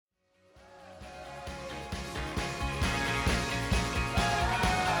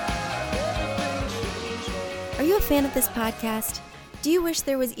you a fan of this podcast? Do you wish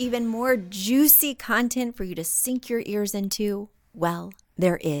there was even more juicy content for you to sink your ears into? Well,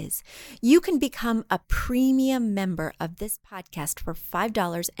 there is. You can become a premium member of this podcast for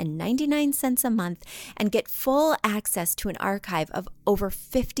 $5.99 a month and get full access to an archive of over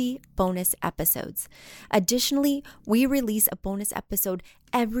 50 bonus episodes. Additionally, we release a bonus episode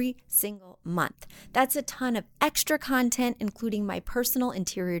every single month. That's a ton of extra content, including my personal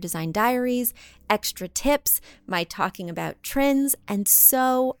interior design diaries, extra tips, my talking about trends, and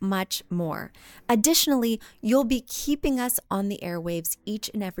so much more. Additionally, you'll be keeping us on the airwaves each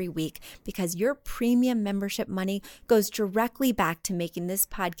and every week because your premium membership money goes directly back to making this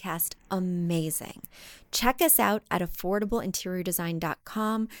podcast amazing. Check us out at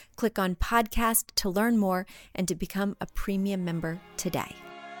affordableinteriordesign.com. Click on podcast to learn more and to become a premium member today.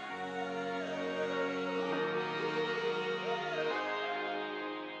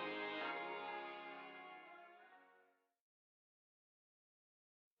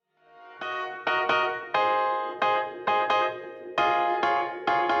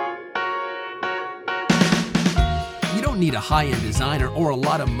 You don't need a high-end designer or a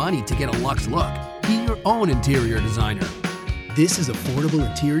lot of money to get a luxe look. Be your own interior designer. This is Affordable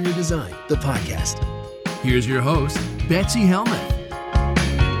Interior Design, the podcast. Here's your host, Betsy Helmuth.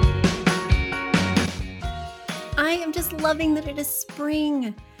 I am just loving that it is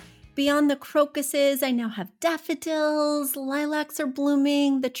spring. Beyond the crocuses, I now have daffodils, lilacs are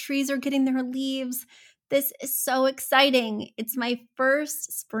blooming, the trees are getting their leaves. This is so exciting. It's my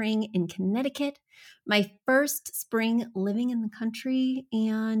first spring in Connecticut, my first spring living in the country,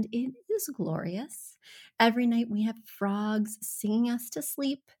 and it is glorious. Every night we have frogs singing us to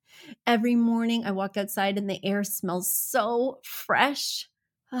sleep. Every morning I walk outside and the air smells so fresh.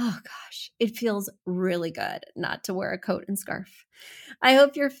 Oh gosh, it feels really good not to wear a coat and scarf. I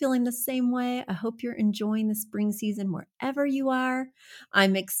hope you're feeling the same way. I hope you're enjoying the spring season wherever you are.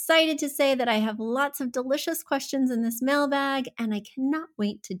 I'm excited to say that I have lots of delicious questions in this mailbag, and I cannot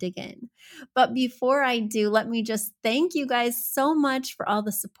wait to dig in. But before I do, let me just thank you guys so much for all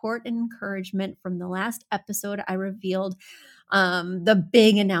the support and encouragement from the last episode I revealed the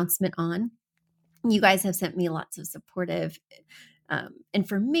big announcement on. You guys have sent me lots of supportive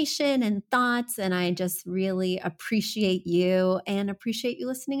information and thoughts, and I just really appreciate you and appreciate you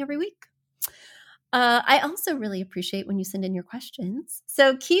listening every week. I also really appreciate when you send in your questions.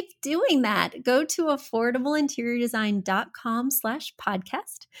 So keep doing that. Go to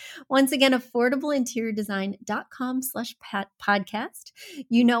affordableinteriordesign.com/podcast. Once again, affordableinteriordesign.com/podcast.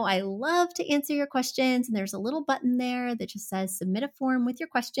 You know, I love to answer your questions, and there's a little button there that just says submit a form with your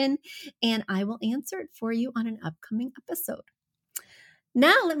question, and I will answer it for you on an upcoming episode.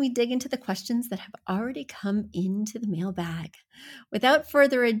 Now let me dig into the questions that have already come into the mailbag. Without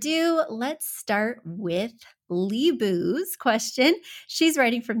further ado, let's start with Lee Boo's question. She's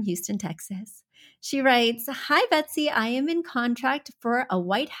writing from Houston, Texas. She writes, "Hi Betsy, I am in contract for a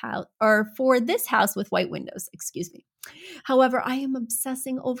white house, or for this house with white windows, excuse me. However, I am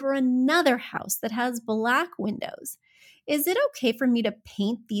obsessing over another house that has black windows. Is it okay for me to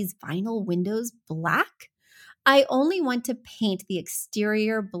paint these vinyl windows black? I only want to paint the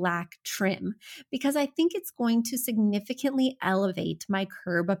exterior black trim because I think it's going to significantly elevate my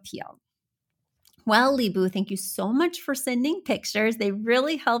curb appeal." Well, Libu, thank you so much for sending pictures. They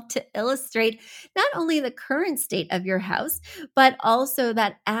really help to illustrate not only the current state of your house, but also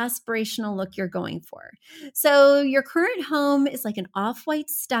that aspirational look you're going for. So your current home is like an off-white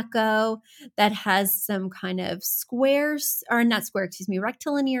stucco that has some kind of rectilinear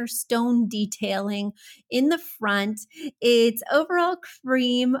stone detailing in the front. It's overall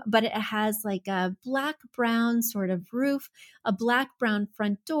cream, but it has like a black-brown sort of roof, a black-brown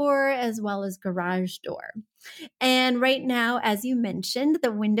front door, as well as garage door. And right now, as you mentioned, the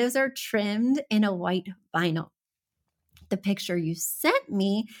windows are trimmed in a white vinyl. The picture you sent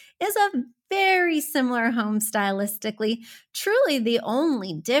me is a very similar home stylistically. Truly, the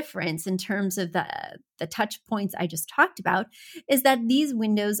only difference in terms of the touch points I just talked about is that these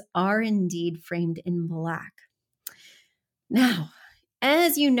windows are indeed framed in black. Now,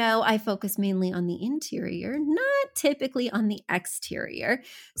 as you know, I focus mainly on the interior, not typically on the exterior.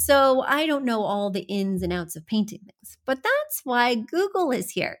 So I don't know all the ins and outs of painting things, but that's why Google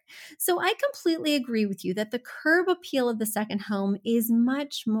is here. So I completely agree with you that the curb appeal of the second home is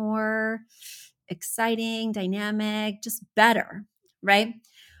much more exciting, dynamic, just better, right?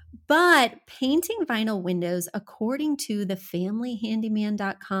 But painting vinyl windows, according to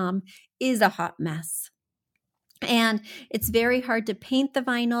thefamilyhandyman.com, is a hot mess. And it's very hard to paint the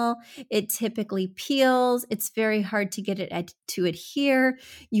vinyl. It typically peels. It's very hard to get it to adhere.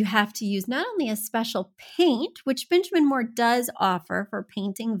 You have to use not only a special paint, which Benjamin Moore does offer for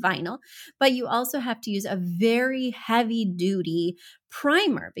painting vinyl, but you also have to use a very heavy duty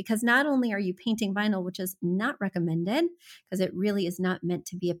primer, because not only are you painting vinyl, which is not recommended because it really is not meant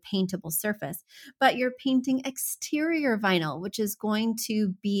to be a paintable surface, but you're painting exterior vinyl, which is going to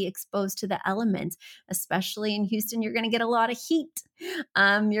be exposed to the elements. Especially in Houston, you're going to get a lot of heat.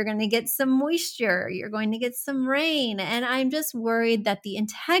 You're going to get some moisture. You're going to get some rain. And I'm just worried that the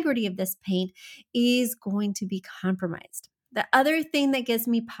integrity of this paint is going to be compromised. The other thing that gives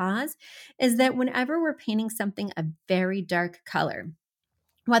me pause is that whenever we're painting something a very dark color,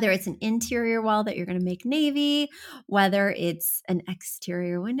 whether it's an interior wall that you're going to make navy, whether it's an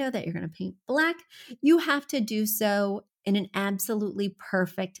exterior window that you're going to paint black, you have to do so in an absolutely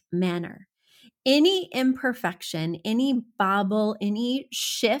perfect manner. Any imperfection, any bobble, any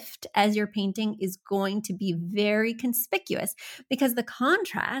shift as you're painting is going to be very conspicuous because the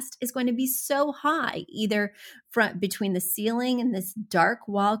contrast is going to be so high, either between the ceiling and this dark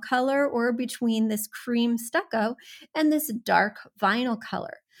wall color or between this cream stucco and this dark vinyl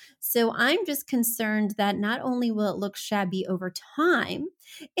color. So I'm just concerned that not only will it look shabby over time,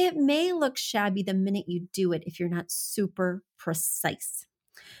 it may look shabby the minute you do it if you're not super precise.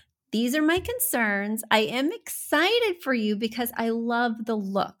 These are my concerns. I am excited for you because I love the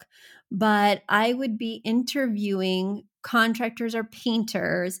look, but I would be interviewing contractors or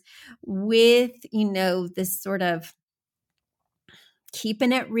painters with, this sort of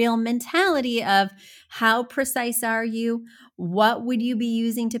keeping it real mentality of how precise are you? What would you be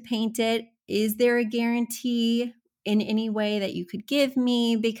using to paint it? Is there a guarantee in any way that you could give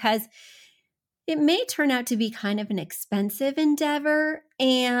me? Because it may turn out to be kind of an expensive endeavor,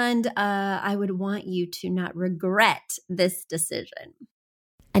 and I would want you to not regret this decision.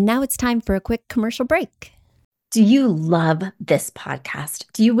 And now it's time for a quick commercial break. Do you love this podcast?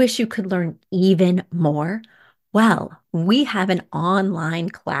 Do you wish you could learn even more? Well, we have an online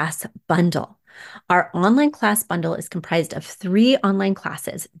class bundle. Our online class bundle is comprised of 3 online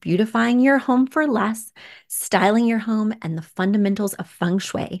classes: Beautifying Your Home for Less, Styling Your Home, and the Fundamentals of Feng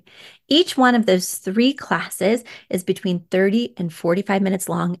Shui. Each one of those 3 classes is between 30 and 45 minutes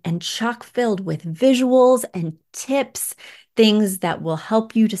long and chock-filled with visuals and tips, things that will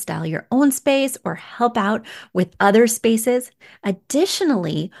help you to style your own space or help out with other spaces.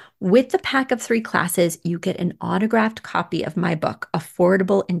 Additionally, with the pack of 3 classes, you get an autographed copy of my book,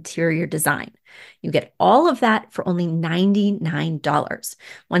 Affordable Interior Design. You get all of that for only $99.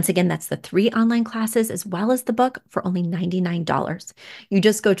 Once again, that's the 3 online classes as well as the book for only $99. You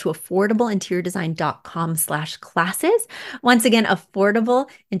just go to affordableinteriordesign.com/classes. Once again,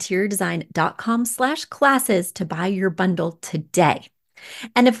 affordableinteriordesign.com/classes to buy your bundle today.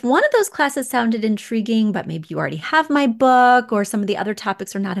 And if one of those classes sounded intriguing, but maybe you already have my book or some of the other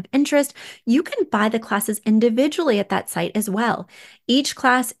topics are not of interest, you can buy the classes individually at that site as well. Each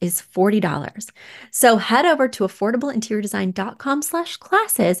class is $40. So head over to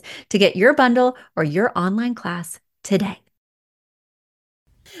affordableinteriordesign.com/classes to get your bundle or your online class today.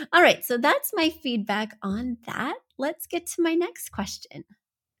 All right, so that's my feedback on that. Let's get to my next question.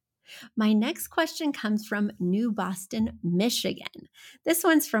 My next question comes from New Boston, Michigan. This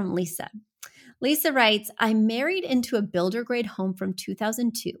one's from Lisa. Lisa writes, I'm married into a builder grade home from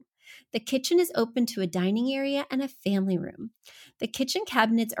 2002. The kitchen is open to a dining area and a family room. The kitchen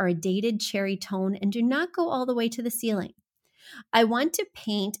cabinets are a dated cherry tone and do not go all the way to the ceiling. I want to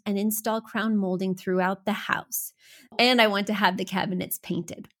paint and install crown molding throughout the house, and I want to have the cabinets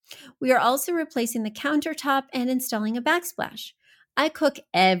painted. We are also replacing the countertop and installing a backsplash. I cook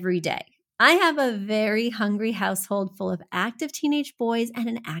every day. I have a very hungry household full of active teenage boys and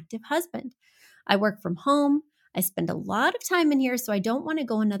an active husband. I work from home. I spend a lot of time in here, so I don't want to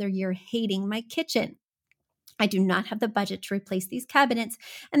go another year hating my kitchen. I do not have the budget to replace these cabinets,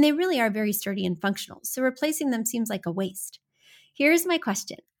 and they really are very sturdy and functional, so replacing them seems like a waste. Here's my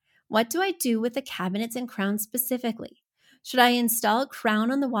question. What do I do with the cabinets and crowns specifically? Should I install a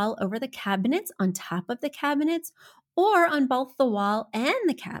crown on the wall over the cabinets, on top of the cabinets, or on both the wall and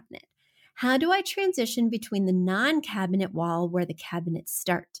the cabinet? How do I transition between the non-cabinet wall where the cabinets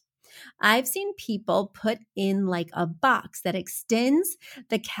start? I've seen people put in like a box that extends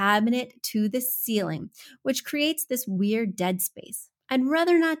the cabinet to the ceiling, which creates this weird dead space. I'd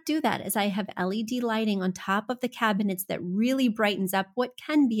rather not do that, as I have LED lighting on top of the cabinets that really brightens up what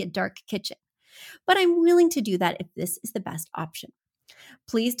can be a dark kitchen. But I'm willing to do that if this is the best option.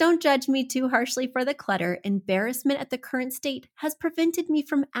 Please don't judge me too harshly for the clutter. Embarrassment at the current state has prevented me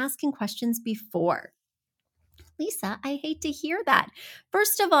from asking questions before. Lisa, I hate to hear that.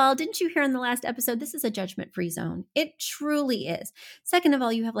 First of all, didn't you hear in the last episode, this is a judgment-free zone. It truly is. Second of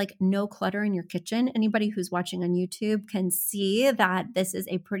all, you have like no clutter in your kitchen. Anybody who's watching on YouTube can see that this is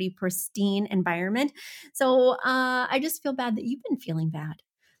a pretty pristine environment. So I just feel bad that you've been feeling bad.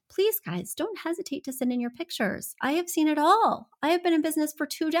 Please, guys, don't hesitate to send in your pictures. I have seen it all. I have been in business for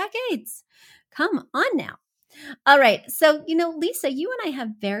 2 decades. Come on now. All right. So, Lisa, you and I have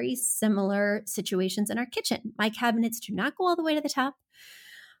very similar situations in our kitchen. My cabinets do not go all the way to the top.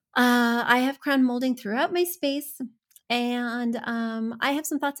 I have crown molding throughout my space, and I have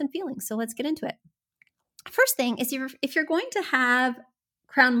some thoughts and feelings. So let's get into it. First thing is if you're going to have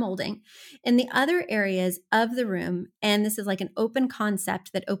crown molding in the other areas of the room, and this is like an open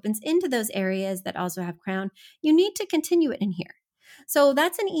concept that opens into those areas that also have crown, you need to continue it in here. So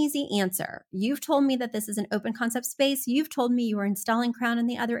that's an easy answer. You've told me that this is an open concept space. You've told me you are installing crown in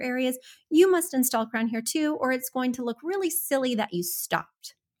the other areas. You must install crown here too, or it's going to look really silly that you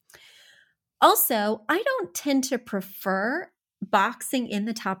stopped. Also, I don't tend to prefer boxing in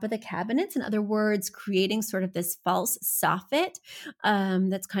the top of the cabinets. In other words, creating sort of this false soffit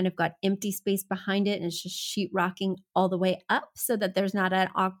that's kind of got empty space behind it and it's just sheetrocking all the way up so that there's not an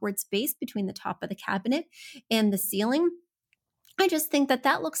awkward space between the top of the cabinet and the ceiling. I just think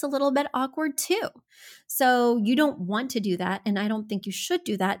that looks a little bit awkward too. So you don't want to do that, and I don't think you should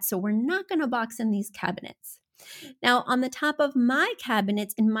do that. So we're not going to box in these cabinets. Now, on the top of my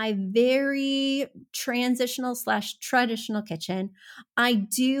cabinets in my very transitional/traditional kitchen, I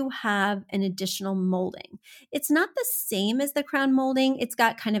do have an additional molding. It's not the same as the crown molding. It's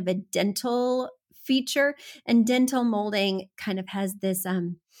got kind of a dental feature, and dental molding kind of has this,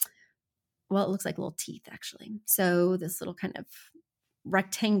 it looks like little teeth actually. So this little kind of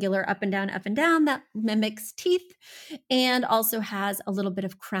rectangular up and down that mimics teeth and also has a little bit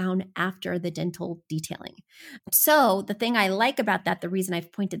of crown after the dental detailing. So the thing I like about that, the reason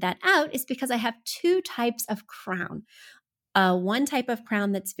I've pointed that out is because I have 2 types of crown. One type of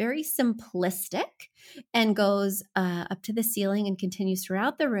crown that's very simplistic and goes up to the ceiling and continues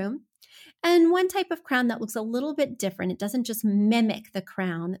throughout the room. And one type of crown that looks a little bit different. It doesn't just mimic the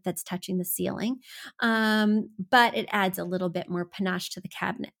crown that's touching the ceiling, but it adds a little bit more panache to the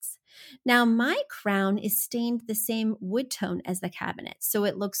cabinets. Now, my crown is stained the same wood tone as the cabinet. So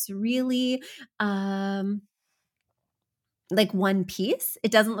it looks really like one piece.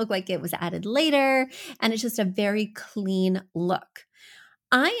 It doesn't look like it was added later, and it's just a very clean look.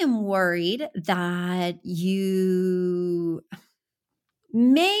 I am worried that you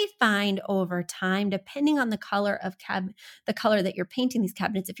may find over time, depending on the color of the color that you're painting these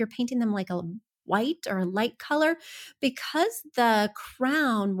cabinets, if you're painting them like a white or a light color, because the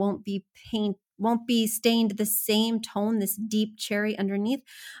crown won't be stained the same tone, this deep cherry underneath,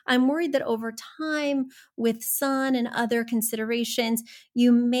 I'm worried that over time with sun and other considerations,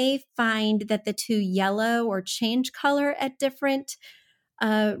 you may find that the 2 yellow or change color at different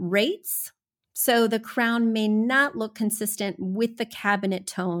rates. So the crown may not look consistent with the cabinet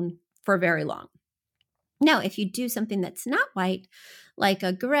tone for very long. Now, if you do something that's not white, like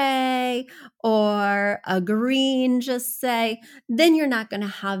a gray or a green, just say, then you're not going to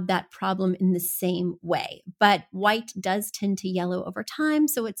have that problem in the same way. But white does tend to yellow over time,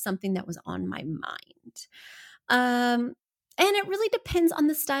 so it's something that was on my mind. And it really depends on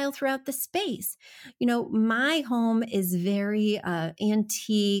the style throughout the space. My home is very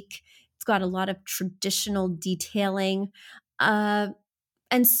antique. It's got a lot of traditional detailing. And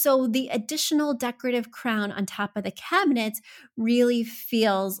so the additional decorative crown on top of the cabinets really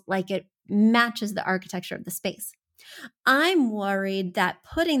feels like it matches the architecture of the space. I'm worried that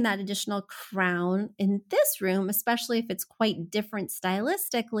putting that additional crown in this room, especially if it's quite different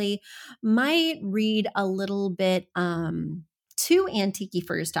stylistically, might read a little bit too antique-y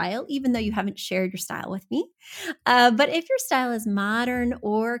for your style, even though you haven't shared your style with me. But if your style is modern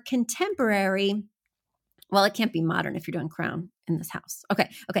or contemporary, well, it can't be modern if you're doing crown in this house. Okay.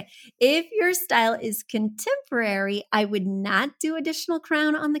 If your style is contemporary, I would not do additional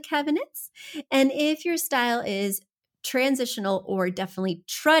crown on the cabinets. And if your style is transitional or definitely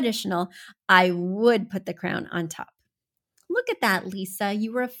traditional, I would put the crown on top. Look at that, Lisa.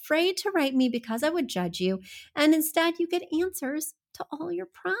 You were afraid to write me because I would judge you, and instead you get answers to all your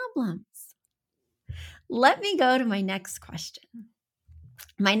problems. Let me go to my next question.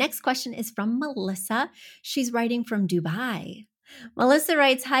 My next question is from Melissa. She's writing from Dubai. Melissa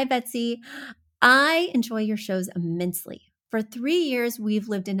writes, "Hi, Betsy. I enjoy your shows immensely. For 3 years, we've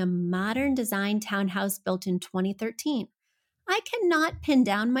lived in a modern design townhouse built in 2013. I cannot pin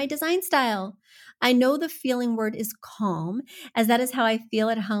down my design style. I know the feeling word is calm, as that is how I feel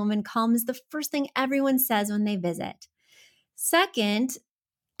at home, and calm is the first thing everyone says when they visit. Second,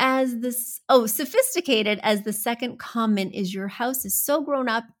 sophisticated as the second comment is your house is so grown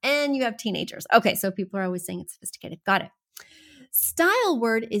up and you have teenagers. Okay, so people are always saying it's sophisticated. Got it. Style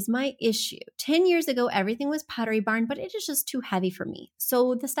word is my issue. 10 years ago, everything was Pottery Barn, but it is just too heavy for me.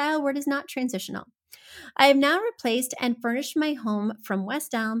 So the style word is not transitional. I have now replaced and furnished my home from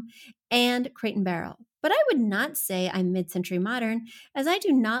West Elm and Crate and Barrel. But I would not say I'm mid-century modern, as I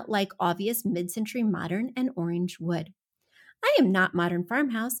do not like obvious mid-century modern and orange wood. I am not modern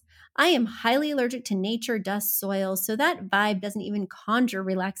farmhouse. I am highly allergic to nature, dust, soil, so that vibe doesn't even conjure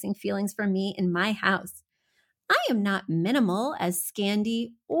relaxing feelings for me in my house. I am not minimal as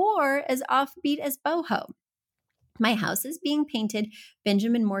Scandi or as offbeat as boho. My house is being painted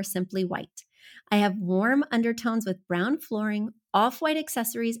Benjamin Moore Simply White. I have warm undertones with brown flooring, off-white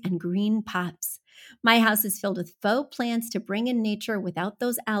accessories, and green pops. My house is filled with faux plants to bring in nature without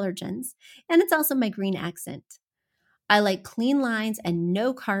those allergens, and it's also my green accent. I like clean lines and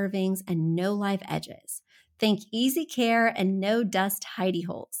no carvings and no live edges. Think easy care and no dust hidey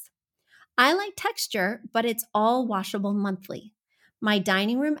holes. I like texture, but it's all washable monthly. My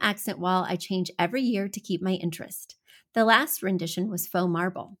dining room accent wall I change every year to keep my interest. The last rendition was faux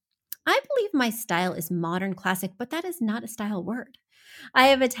marble. I believe my style is modern classic, but that is not a style word. I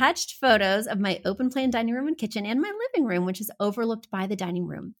have attached photos of my open plan dining room and kitchen and my living room, which is overlooked by the dining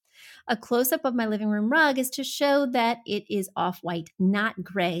room. A close-up of my living room rug is to show that it is off-white, not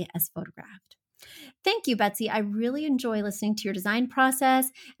gray as photographed. Thank you, Betsy. I really enjoy listening to your design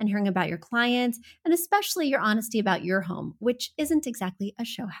process and hearing about your clients, and especially your honesty about your home, which isn't exactly a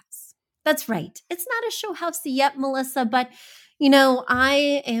show house. That's right. It's not a show house yet, Melissa, but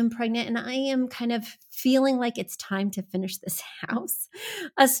I am pregnant and I am kind of feeling like it's time to finish this house,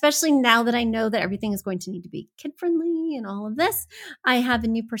 especially now that I know that everything is going to need to be kid friendly and all of this. I have a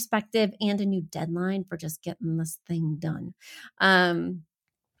new perspective and a new deadline for just getting this thing done.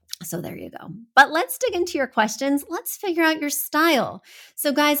 So there you go. But let's dig into your questions. Let's figure out your style.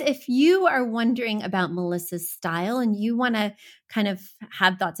 So guys, if you are wondering about Melissa's style and you want to kind of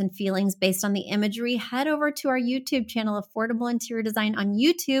have thoughts and feelings based on the imagery, head over to our YouTube channel, Affordable Interior Design on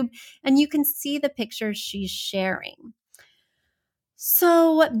YouTube, and you can see the pictures she's sharing.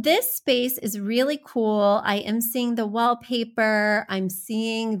 So this space is really cool. I am seeing the wallpaper. I'm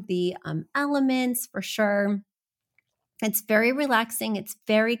seeing the elements for sure. It's very relaxing. It's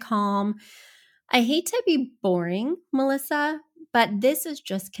very calm. I hate to be boring, Melissa, but this is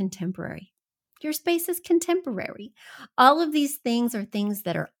just contemporary. Your space is contemporary. All of these things are things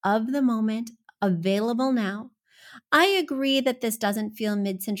that are of the moment, available now. I agree that this doesn't feel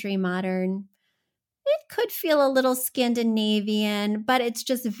mid-century modern. It could feel a little Scandinavian, but it's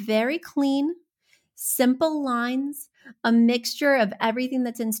just very clean, simple lines, a mixture of everything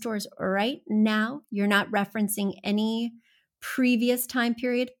that's in stores right now. You're not referencing any previous time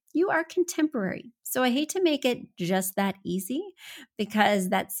period. You are contemporary. So I hate to make it just that easy because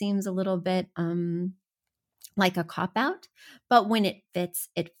that seems a little bit like a cop-out. But when it fits,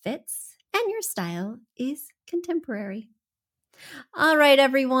 and your style is contemporary. All right,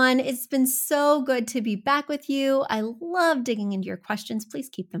 everyone. It's been so good to be back with you. I love digging into your questions. Please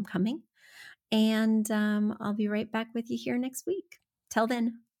keep them coming. And I'll be right back with you here next week. Till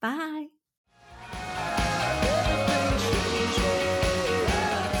then, bye.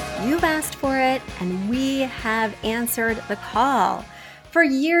 You've asked for it, and we have answered the call. For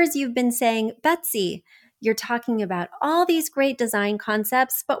years, you've been saying, Betsy, you're talking about all these great design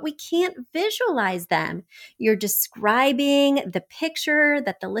concepts, but we can't visualize them. You're describing the picture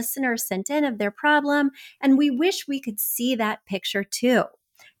that the listener sent in of their problem, and we wish we could see that picture too.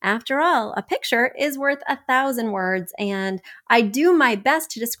 After all, a picture is worth 1,000 words, and I do my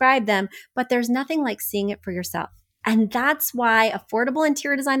best to describe them, but there's nothing like seeing it for yourself. And that's why Affordable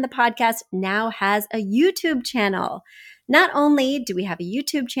Interior Design, the podcast, now has a YouTube channel. Not only do we have a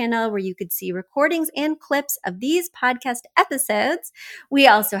YouTube channel where you could see recordings and clips of these podcast episodes, we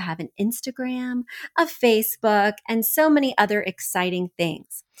also have an Instagram, a Facebook, and so many other exciting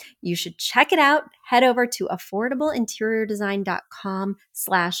things. You should check it out. Head over to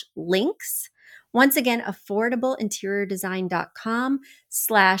affordableinteriordesign.com/links. Once again,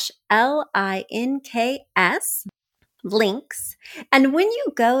 affordableinteriordesign.com/LINKS. links. And when you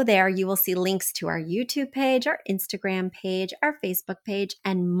go there, you will see links to our YouTube page, our Instagram page, our Facebook page,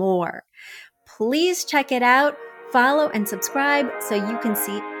 and more. Please check it out, follow and subscribe so you can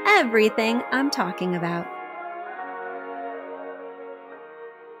see everything I'm talking about.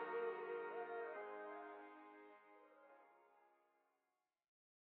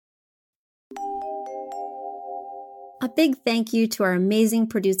 A big thank you to our amazing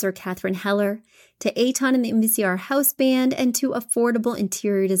producer, Catherine Heller, to Aton and the MVCR House Band, and to Affordable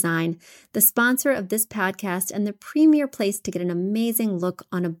Interior Design, the sponsor of this podcast and the premier place to get an amazing look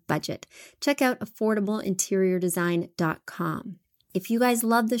on a budget. Check out affordableinteriordesign.com. If you guys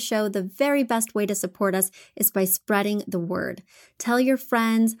love the show, the very best way to support us is by spreading the word. Tell your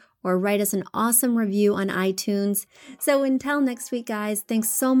friends or write us an awesome review on iTunes. So until next week, guys, thanks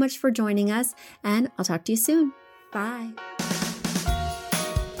so much for joining us, and I'll talk to you soon. Bye.